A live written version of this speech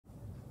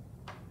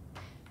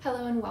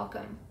Hello and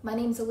welcome. My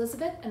name's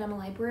Elizabeth and I'm a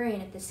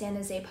librarian at the San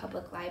José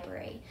Public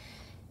Library.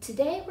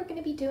 Today we're going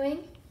to be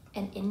doing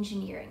an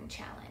engineering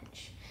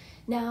challenge.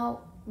 Now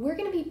we're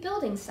going to be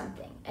building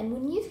something, and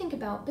when you think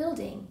about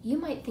building, you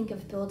might think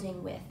of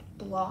building with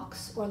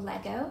blocks or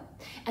Lego,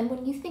 and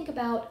when you think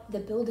about the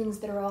buildings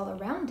that are all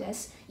around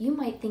us, you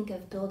might think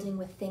of building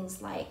with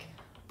things like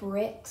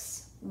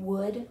bricks,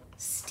 wood,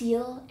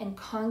 steel, and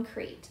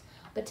concrete.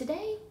 But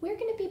today we're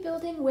going to be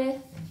building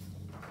with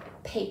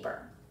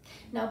paper.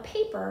 Now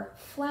paper,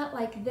 flat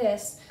like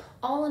this,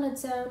 all on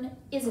its own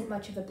isn't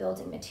much of a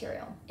building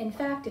material. In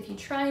fact, if you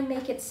try and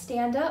make it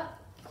stand up,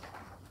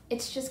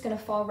 it's just going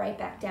to fall right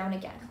back down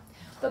again.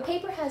 But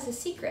paper has a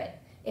secret.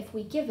 If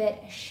we give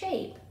it a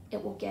shape,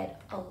 it will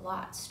get a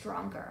lot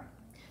stronger.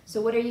 So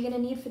what are you going to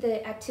need for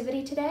the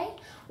activity today?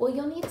 Well,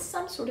 you'll need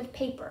some sort of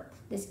paper.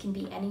 This can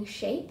be any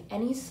shape,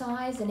 any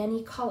size, and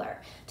any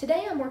color.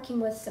 Today I'm working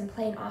with some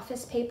plain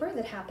office paper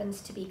that happens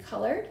to be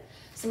colored,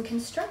 some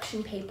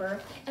construction paper,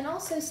 and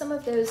also some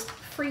of those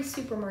free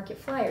supermarket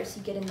flyers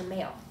you get in the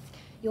mail.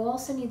 You'll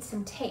also need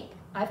some tape.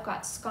 I've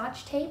got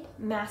Scotch tape,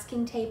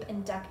 masking tape,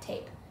 and duct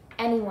tape.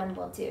 Anyone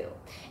will do.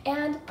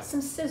 And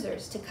some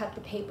scissors to cut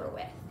the paper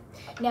with.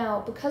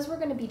 Now, because we're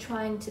going to be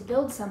trying to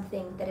build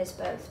something that is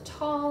both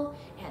tall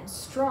and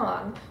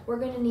strong, we're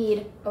going to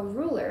need a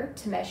ruler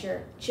to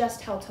measure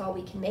just how tall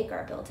we can make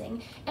our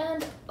building,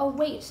 and a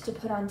weight to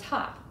put on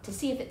top to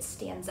see if it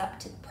stands up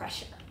to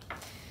pressure.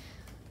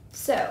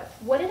 So,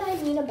 what did I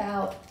mean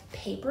about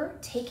paper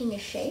taking a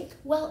shape?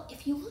 Well,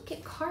 if you look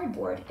at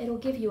cardboard, it'll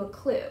give you a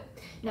clue.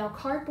 Now,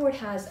 cardboard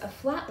has a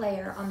flat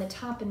layer on the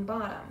top and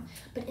bottom,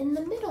 but in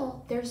the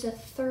middle, there's a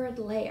third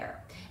layer.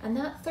 And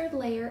that third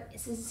layer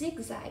is a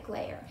zigzag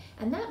layer,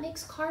 and that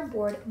makes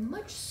cardboard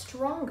much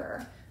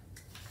stronger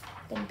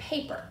than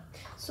paper.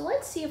 So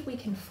let's see if we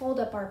can fold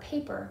up our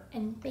paper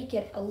and make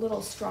it a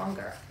little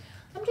stronger.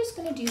 I'm just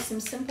going to do some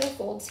simple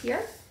folds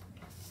here,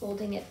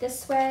 folding it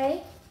this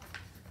way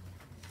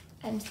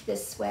and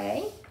this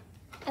way,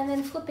 and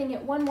then flipping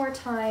it one more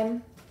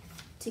time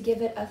to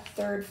give it a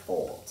third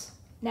fold.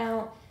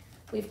 Now,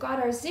 we've got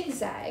our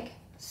zigzag,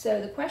 so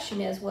the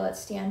question is, will it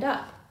stand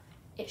up?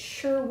 It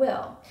sure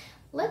will.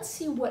 Let's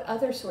see what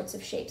other sorts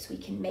of shapes we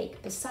can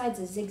make besides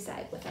a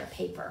zigzag with our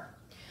paper.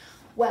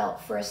 Well,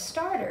 for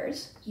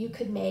starters, you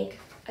could make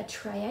a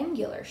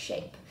triangular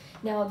shape.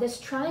 Now, this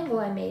triangle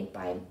I made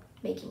by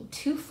making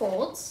two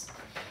folds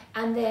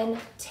and then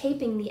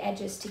taping the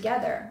edges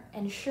together,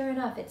 and sure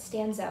enough, it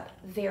stands up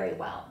very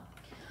well.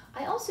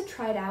 I also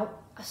tried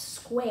out a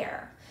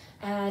square,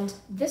 and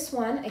this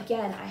one,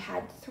 again, I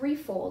had three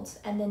folds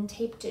and then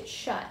taped it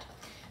shut.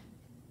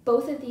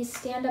 Both of these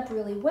stand up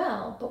really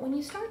well, but when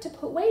you start to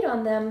put weight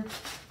on them,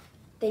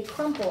 they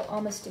crumple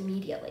almost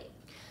immediately.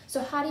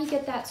 So how do you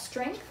get that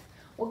strength?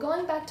 Well,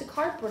 going back to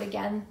cardboard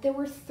again, there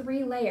were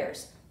three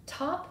layers: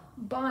 top,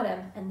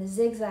 bottom, and the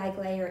zigzag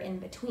layer in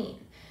between.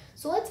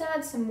 So let's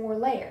add some more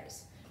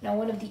layers. Now,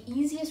 one of the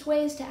easiest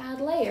ways to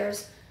add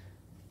layers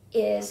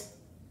is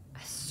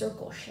a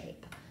circle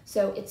shape.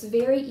 So it's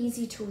very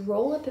easy to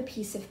roll up a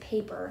piece of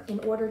paper in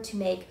order to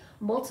make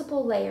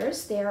multiple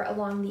layers there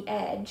along the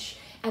edge,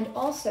 and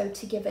also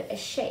to give it a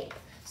shape.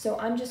 So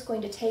I'm just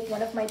going to take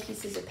one of my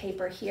pieces of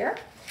paper here,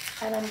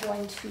 and I'm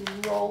going to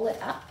roll it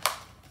up.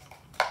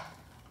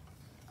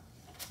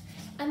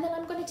 And then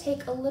I'm going to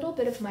take a little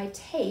bit of my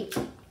tape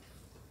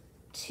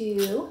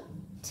to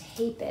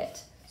tape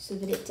it so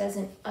that it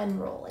doesn't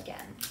unroll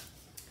again.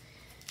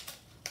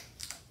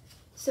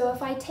 So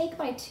if I take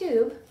my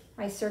tube,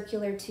 my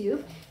circular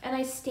tube, and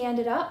I stand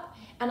it up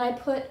and I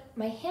put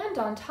my hand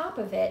on top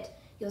of it,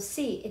 you'll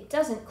see it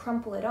doesn't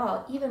crumple at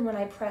all, even when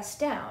I press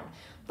down,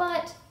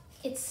 but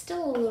it's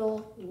still a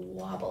little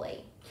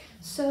wobbly.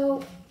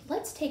 So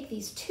let's take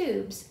these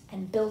tubes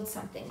and build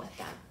something with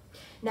them.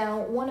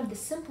 Now, one of the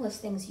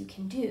simplest things you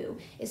can do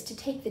is to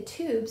take the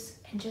tubes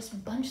and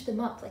just bunch them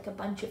up like a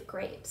bunch of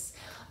grapes.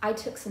 I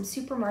took some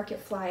supermarket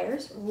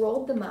flyers,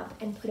 rolled them up,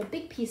 and put a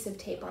big piece of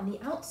tape on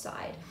the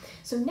outside.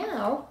 So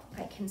now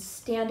I can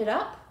stand it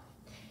up,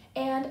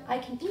 and I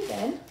can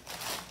even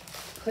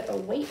put a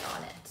weight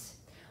on it.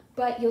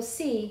 But you'll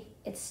see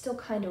it's still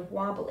kind of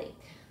wobbly.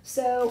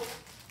 So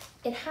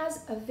it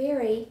has a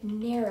very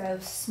narrow,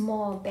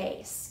 small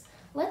base.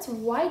 Let's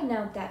widen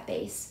out that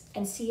base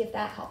and see if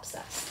that helps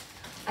us.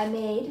 I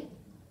made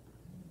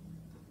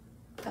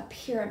a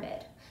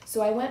pyramid.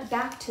 So I went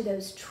back to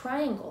those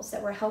triangles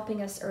that were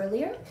helping us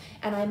earlier,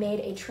 and I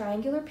made a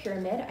triangular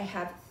pyramid. I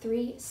have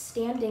three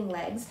standing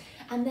legs,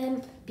 and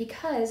then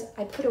because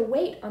I put a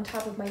weight on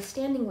top of my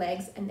standing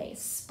legs and they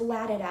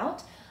splatted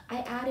out, I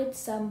added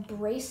some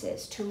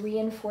braces to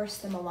reinforce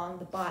them along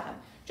the bottom.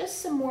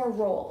 Just some more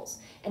rolls.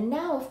 And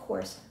now, of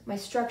course, my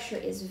structure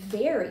is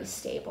very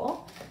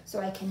stable, so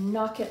I can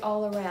knock it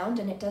all around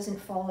and it doesn't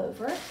fall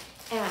over,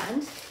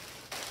 and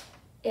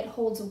it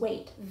holds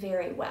weight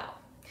very well.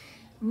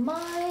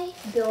 My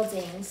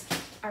buildings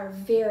are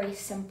very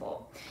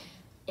simple.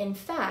 In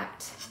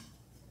fact,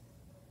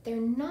 they're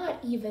not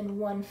even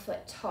 1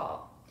 foot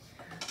tall.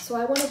 So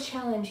I want to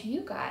challenge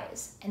you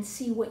guys and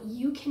see what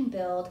you can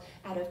build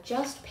out of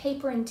just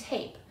paper and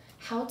tape.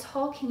 How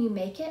tall can you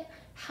make it?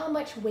 How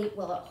much weight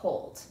will it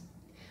hold?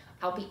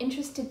 I'll be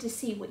interested to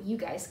see what you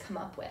guys come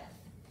up with.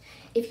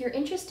 If you're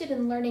interested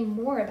in learning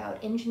more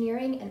about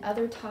engineering and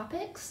other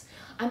topics,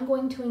 I'm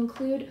going to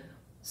include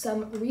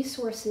some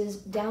resources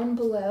down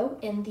below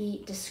in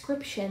the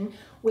description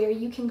where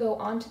you can go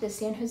onto the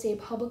San Jose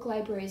Public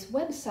Library's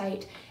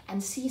website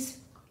and see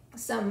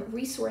some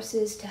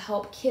resources to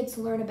help kids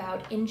learn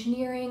about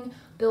engineering,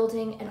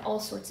 building, and all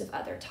sorts of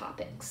other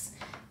topics.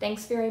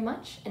 Thanks very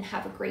much and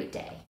have a great day.